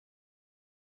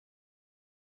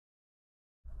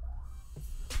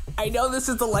I know this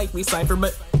is the like me cipher,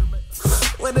 but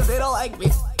what if they don't like me?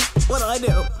 What do I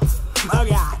do? Oh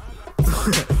god.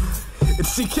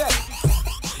 It's CK.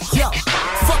 Yo,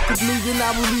 fuck with me and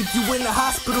I will leave you in the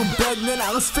hospital bed. Then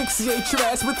I'll asphyxiate your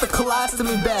ass with the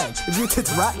colostomy bag. If your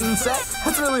tits rotten inside,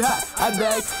 that's really hot, I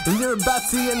beg. And you're about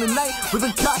to end the night with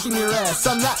a cock in your ass.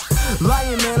 I'm not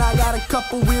lying, man, I got a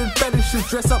couple weird fetishes.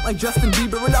 Dress up like Justin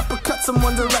Bieber and uppercut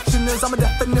someone directionist. I'm a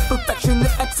definite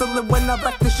perfectionist, excellent when I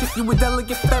wreck this shit. You a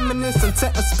delicate feminist,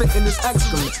 intent of spitting this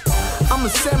excrement. I'm a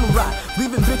samurai,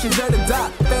 leaving bitches there to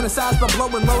die. Fantasize by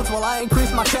blowing loads while I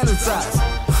increase my cannon size.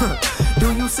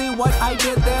 Do you see what I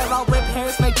did there? I'll rip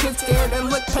hairs, make kids scared, and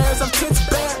lick pairs of tits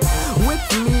bare. With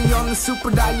me on the super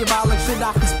diabolic shit,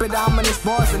 I can spit ominous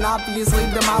bars and obviously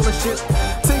demolish it.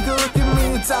 Take a look at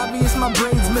me, it's obvious my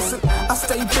brain's missing. I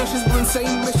stay vicious with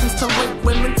insane missions to rape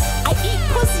women. I eat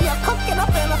pussy, I cook it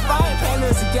up in a frying pan.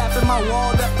 There's a gap in my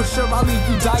wall that for sure I'll leave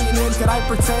you dying in. Can I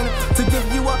pretend to give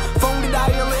you a phone to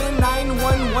dial in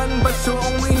 911, but you'll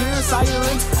only hear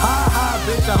silence? Ha ha,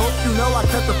 bitch, I hope you know I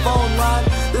cut the phone line.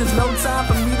 There's no time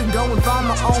for me to go and find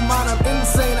my own mind. I'm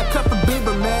insane, I cut the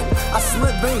beiber, man. I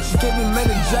slip veins, she gave me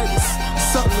meningitis.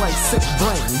 Something like sick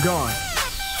brain, gone.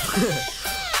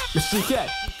 Mr. Cat.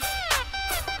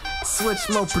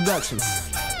 Switchmode Productions.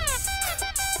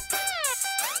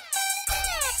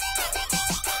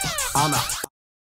 I'm out.